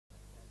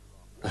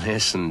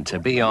Listen, to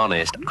be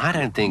honest, I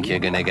don't think you're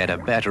going to get a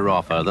better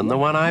offer than the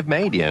one I've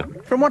made you.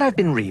 From what I've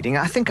been reading,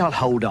 I think I'll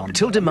hold on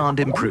till demand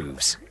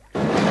improves.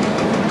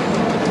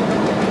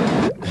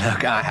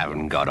 Look, I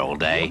haven't got all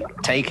day.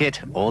 Take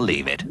it or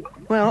leave it.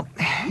 Well,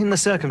 in the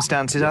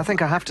circumstances, I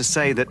think I have to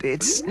say that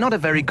it's not a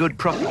very good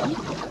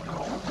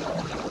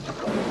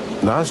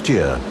Last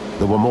year,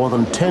 there were more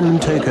than 10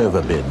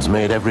 takeover bids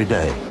made every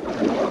day.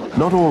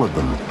 Not all of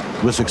them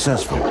were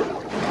successful.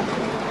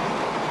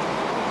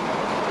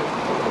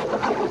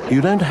 You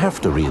don't have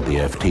to read the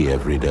FT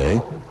every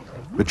day,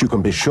 but you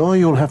can be sure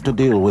you'll have to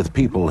deal with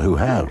people who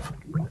have.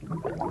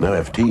 No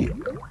FT,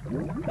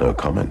 no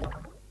comment.